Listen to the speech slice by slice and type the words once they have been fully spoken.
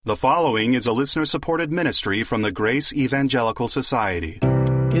The following is a listener-supported ministry from the Grace Evangelical Society.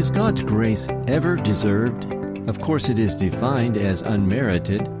 Is God's grace ever deserved? Of course, it is defined as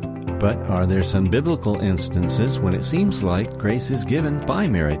unmerited, but are there some biblical instances when it seems like grace is given by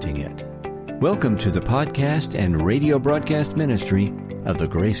meriting it? Welcome to the podcast and radio broadcast ministry of the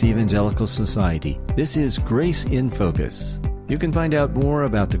Grace Evangelical Society. This is Grace in Focus. You can find out more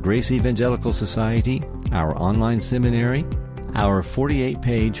about the Grace Evangelical Society, our online seminary, our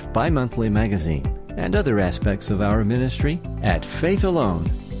 48-page bi-monthly magazine, and other aspects of our ministry at faithalone.org.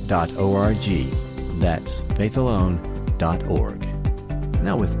 That's faithalone.org.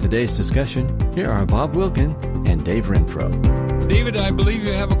 Now with today's discussion, here are Bob Wilkin and Dave Renfro. David, I believe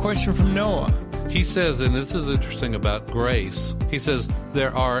you have a question from Noah. He says, and this is interesting about grace, he says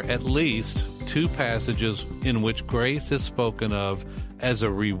there are at least two passages in which grace is spoken of as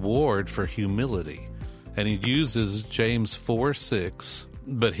a reward for humility. And he uses James 4:6,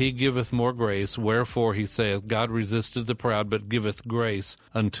 but he giveth more grace, wherefore he saith, God resisteth the proud, but giveth grace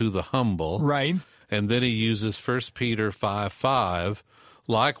unto the humble. Right. And then he uses 1 Peter 5:5,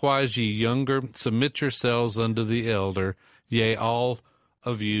 likewise ye younger, submit yourselves unto the elder, yea, all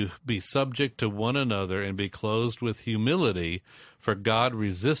of you be subject to one another, and be clothed with humility, for God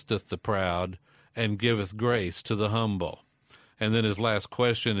resisteth the proud, and giveth grace to the humble. And then his last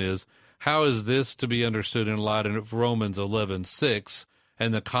question is, how is this to be understood in light of Romans 11:6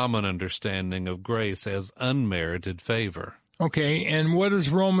 and the common understanding of grace as unmerited favor? Okay, and what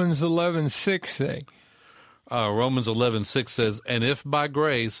does Romans 11:6 say? Romans 11:6 says, and if by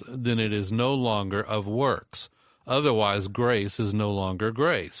grace, then it is no longer of works. Otherwise, grace is no longer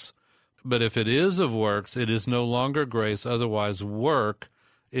grace. But if it is of works, it is no longer grace. Otherwise, work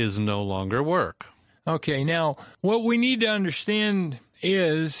is no longer work. Okay, now, what we need to understand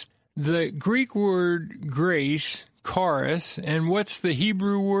is the Greek word grace, charis, and what's the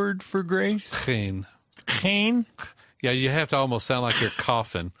Hebrew word for grace? Chen. Chen? Yeah, you have to almost sound like you're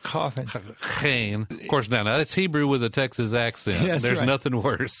coughing. Coughing. Chen. Of course, now that's Hebrew with a Texas accent. That's There's right. Nothing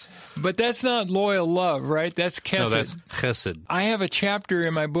worse. But that's not loyal love, right? That's chesed. No, that's chesed. I have a chapter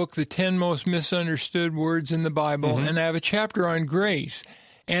in my book, The 10 Most Misunderstood Words in the Bible, and I have a chapter on grace.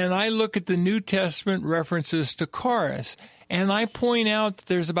 And I look at the New Testament references to charis, and I point out that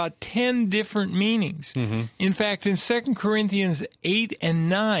there's about 10 different meanings. In fact, in 2 Corinthians 8 and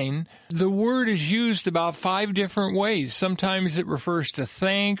 9, the word is used about 5 different ways. Sometimes it refers to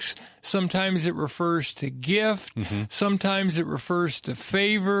thanks, sometimes it refers to gift, sometimes it refers to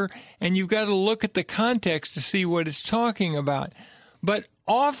favor, and you've got to look at the context to see what it's talking about. But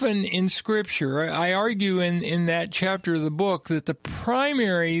often in Scripture, I argue in that chapter of the book that the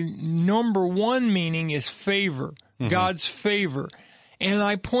primary number one meaning is favor, God's favor. And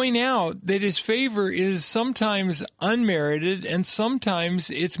I point out that his favor is sometimes unmerited and sometimes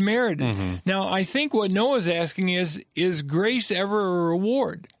it's merited. Now, I think what Noah's asking is grace ever a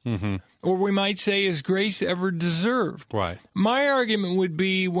reward? Or we might say, is grace ever deserved? Right. My argument would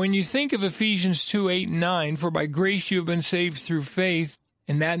be, when you think of Ephesians 2:8 and 9, for by grace you have been saved through faith,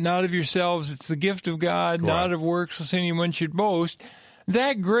 and that not of yourselves, it's the gift of God, not of works, lest anyone should boast.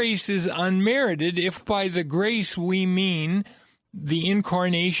 That grace is unmerited if by the grace we mean the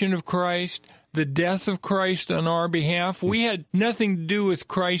incarnation of Christ, the death of Christ on our behalf. We had nothing to do with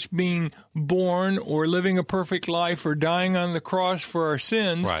Christ being born or living a perfect life or dying on the cross for our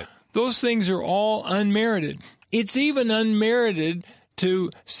sins. Right. Those things are all unmerited. It's even unmerited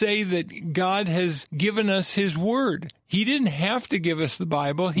to say that God has given us his word. He didn't have to give us the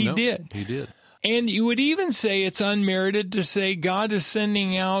Bible. He did. He did. And you would even say it's unmerited to say God is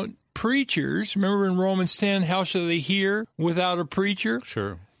sending out preachers. Remember in Romans 10, how shall they hear without a preacher?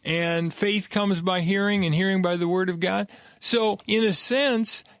 Sure. And faith comes by hearing, and hearing by the word of God. So, in a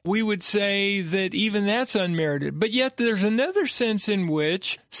sense, we would say that even that's unmerited. But yet there's another sense in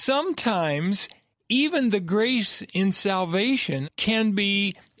which sometimes even the grace in salvation can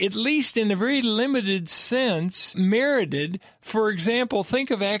be, at least in a very limited sense, merited. For example, think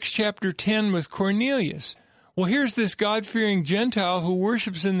of Acts chapter 10 with Cornelius. Well, here's this God-fearing Gentile who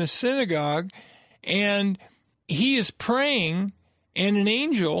worships in the synagogue, and he is praying, and an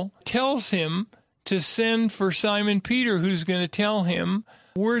angel tells him to send for Simon Peter, who's going to tell him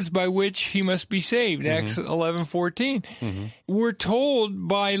words by which he must be saved, Acts 11:14. We're told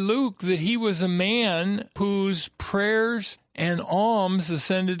by Luke that he was a man whose prayers and alms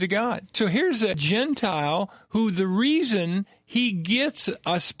ascended to God. So here's a Gentile who the reason he gets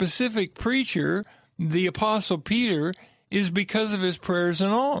a specific preacher, the Apostle Peter, is because of his prayers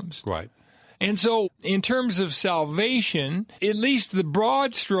and alms. Right. And so, in terms of salvation, at least the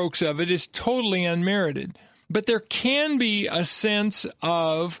broad strokes of it is totally unmerited. But there can be a sense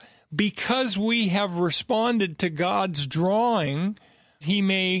of, because we have responded to God's drawing, He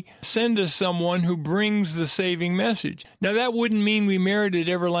may send us someone who brings the saving message. Now, that wouldn't mean we merited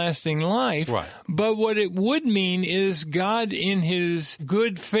everlasting life, right. But what it would mean is God, in His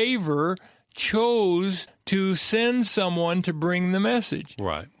good favor, chose to send someone to bring the message.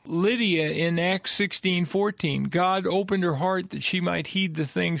 Right. Lydia in Acts 16:14, God opened her heart that she might heed the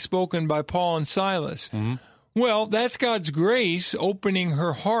things spoken by Paul and Silas. Mm-hmm. Well, that's God's grace opening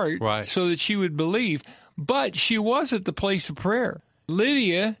her heart right. so that she would believe. But she was at the place of prayer.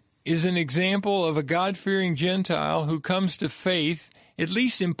 Lydia is an example of a God-fearing Gentile who comes to faith, at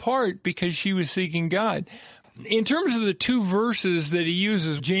least in part because she was seeking God. In terms of the two verses that he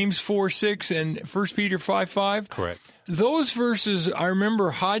uses, James 4:6 and 1 Peter 5:5, correct. Those verses, I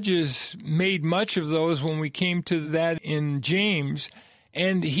remember Hodges made much of those when we came to that in James,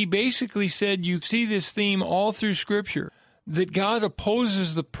 and he basically said, you see this theme all through Scripture, that God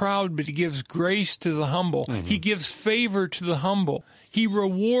opposes the proud, but He gives grace to the humble. Mm-hmm. He gives favor to the humble. He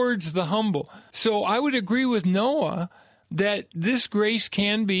rewards the humble. So I would agree with Noah that this grace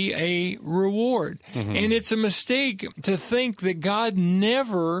can be a reward. Mm-hmm. And it's a mistake to think that God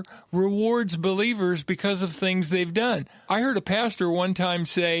never rewards believers because of things they've done. I heard a pastor one time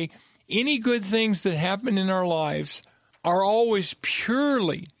say, any good things that happen in our lives are always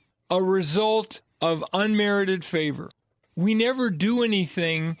purely a result of unmerited favor. We never do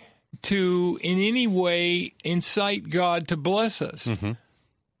anything to, in any way, incite God to bless us. Mm-hmm.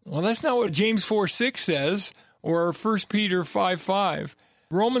 Well, that's not what James 4:6 says, or 1 Peter 5:5.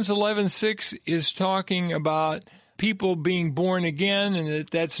 Romans 11:6 is talking about people being born again, and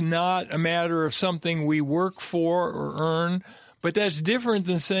that's not a matter of something we work for or earn. But that's different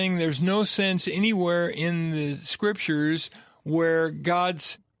than saying there's no sense anywhere in the Scriptures where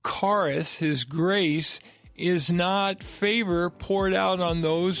God's charis, His grace, is not favor poured out on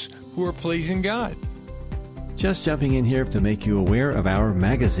those who are pleasing God. Just jumping in here to make you aware of our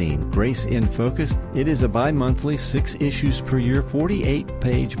magazine, Grace in Focus. It is a bi-monthly, 6 issues per year,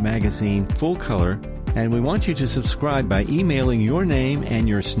 48-page magazine, full color, and we want you to subscribe by emailing your name and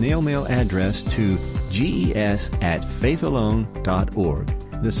your snail mail address to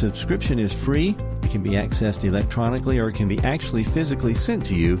ges@faithalone.org. The subscription is free. It can be accessed electronically, or it can be actually physically sent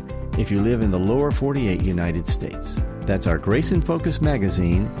to you if you live in the lower 48 United States. That's our Grace in Focus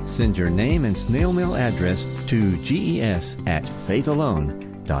magazine. Send your name and snail mail address to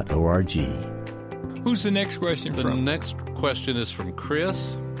ges@faithalone.org. Who's the next question from? The next question is from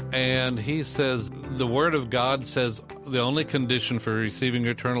Chris, and he says, the Word of God says the only condition for receiving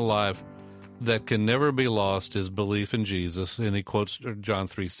eternal life that can never be lost is belief in Jesus, and he quotes John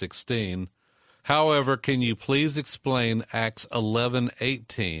 3:16. However, can you please explain Acts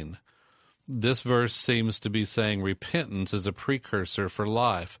 11:18? This verse seems to be saying repentance is a precursor for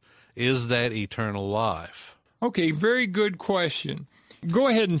life. Is that eternal life? Okay, very good question. Go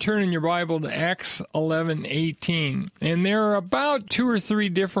ahead and turn in your Bible to Acts 11:18. And there are about 2 or 3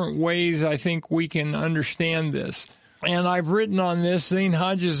 different ways I think we can understand this. And I've written on this. Zane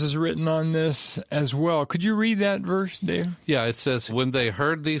Hodges has written on this as well. Could you read that verse, Dave? Yeah, it says, when they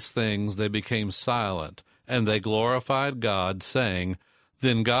heard these things, they became silent, and they glorified God, saying,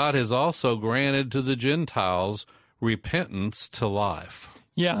 then God has also granted to the Gentiles repentance to life.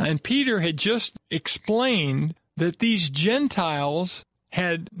 Yeah, and Peter had just explained that these Gentiles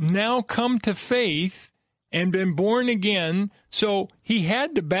had now come to faith and been born again, so he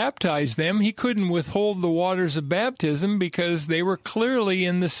had to baptize them. He couldn't withhold the waters of baptism because they were clearly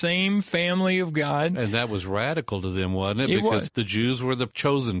in the same family of God. And that was radical to them, wasn't it? It because was. The Jews were the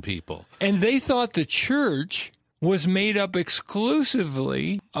chosen people. And they thought the church was made up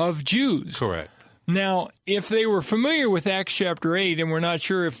exclusively of Jews. Correct. Now, if they were familiar with Acts chapter 8, and we're not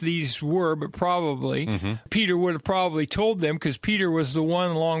sure if these were, but probably, Peter would have probably told them, because Peter was the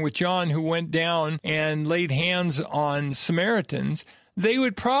one, along with John, who went down and laid hands on Samaritans. They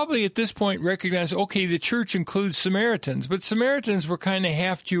would probably at this point recognize, okay, the church includes Samaritans, but Samaritans were kind of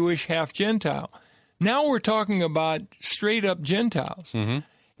half Jewish, half Gentile. Now we're talking about straight-up Gentiles.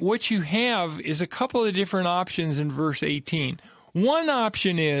 What you have is a couple of different options in verse 18. One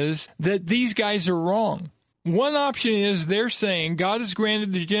option is that these guys are wrong. One option is they're saying God has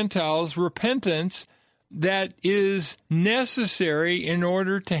granted the Gentiles repentance that is necessary in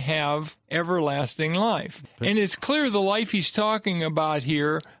order to have everlasting life. And it's clear the life he's talking about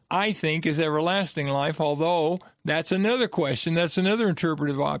here, I think, is everlasting life, although that's another question. That's another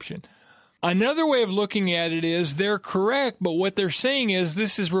interpretive option. Another way of looking at it is they're correct, but what they're saying is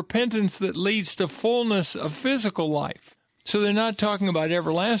this is repentance that leads to fullness of physical life. So they're not talking about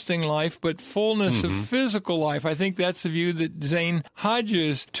everlasting life, but fullness of physical life. I think that's the view that Zane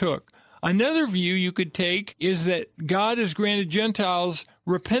Hodges took. Another view you could take is that God has granted Gentiles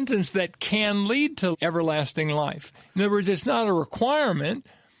repentance that can lead to everlasting life. In other words, it's not a requirement,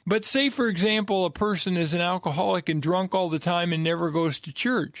 but say, for example, a person is an alcoholic and drunk all the time and never goes to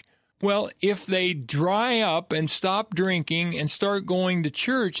church. Well, if they dry up and stop drinking and start going to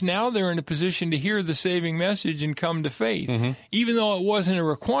church, now they're in a position to hear the saving message and come to faith. Even though it wasn't a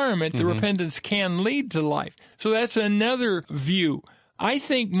requirement, the repentance can lead to life. So that's another view. I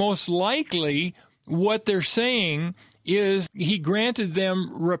think most likely what they're saying is he granted them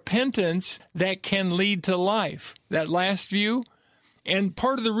repentance that can lead to life. That last view. And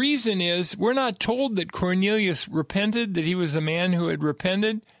part of the reason is we're not told that Cornelius repented, that he was a man who had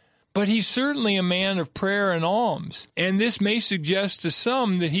repented. But he's certainly a man of prayer and alms. And this may suggest to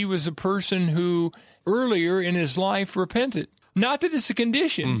some that he was a person who earlier in his life repented. Not that it's a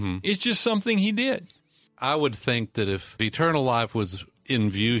condition. It's just something he did. I would think that if eternal life was in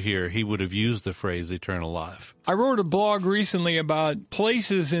view here, he would have used the phrase eternal life. I wrote a blog recently about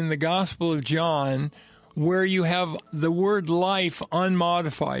places in the Gospel of John where you have the word life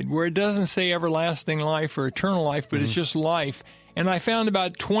unmodified, where it doesn't say everlasting life or eternal life, but it's just life. And I found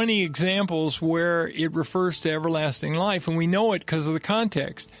about 20 examples where it refers to everlasting life, and we know it because of the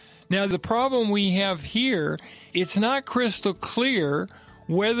context. Now, the problem we have here, it's not crystal clear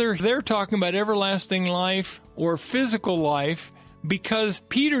whether they're talking about everlasting life or physical life, because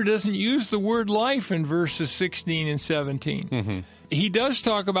Peter doesn't use the word life in verses 16 and 17. He does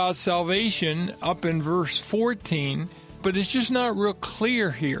talk about salvation up in verse 14, but it's just not real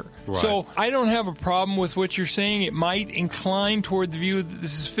clear here. Right. So I don't have a problem with what you're saying. It might incline toward the view that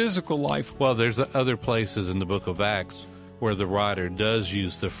this is physical life. Well, there's other places in the book of Acts where the writer does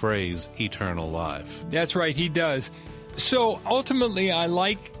use the phrase eternal life. That's right, he does. So ultimately, I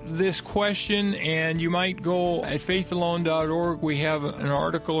like this question, and you might go at faithalone.org. We have an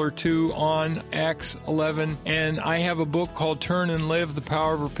article or two on Acts 11, and I have a book called Turn and Live, The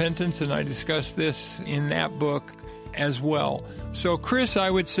Power of Repentance, and I discuss this in that book as well. So, Chris, I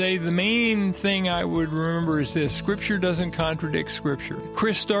would say the main thing I would remember is this: Scripture doesn't contradict Scripture.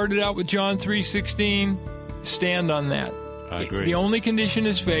 Chris started out with John 3:16. Stand on that. I agree. The only condition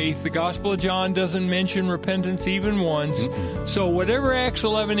is faith. The Gospel of John doesn't mention repentance even once. So whatever Acts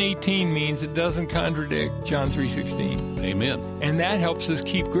 11:18 means, it doesn't contradict John 3:16. Amen. And that helps us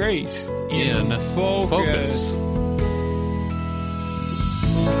keep grace in focus.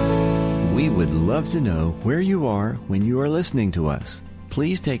 We would love to know where you are when you are listening to us.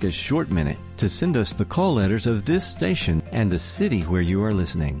 Please take a short minute to send us the call letters of this station and the city where you are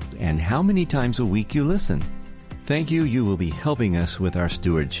listening and how many times a week you listen. Thank you. You will be helping us with our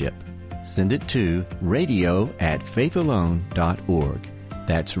stewardship. Send it to radio@faithalone.org.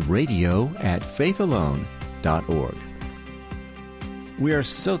 That's radio@faithalone.org. We are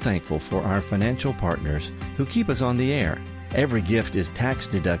so thankful for our financial partners who keep us on the air. Every gift is tax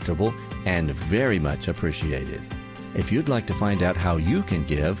deductible and very much appreciated. If you'd like to find out how you can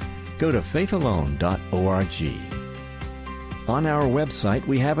give, go to faithalone.org. On our website,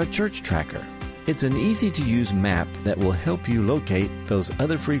 we have a church tracker. It's an easy-to-use map that will help you locate those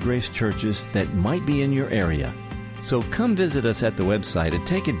other Free Grace churches that might be in your area. So come visit us at the website and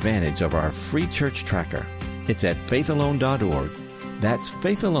take advantage of our free church tracker. It's at faithalone.org. That's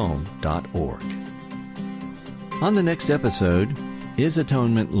faithalone.org. On the next episode, is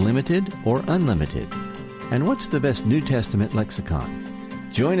atonement limited or unlimited? And what's the best New Testament lexicon?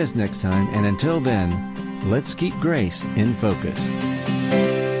 Join us next time, and until then, let's keep grace in focus.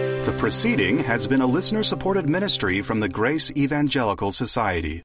 The proceeding has been a listener-supported ministry from the Grace Evangelical Society.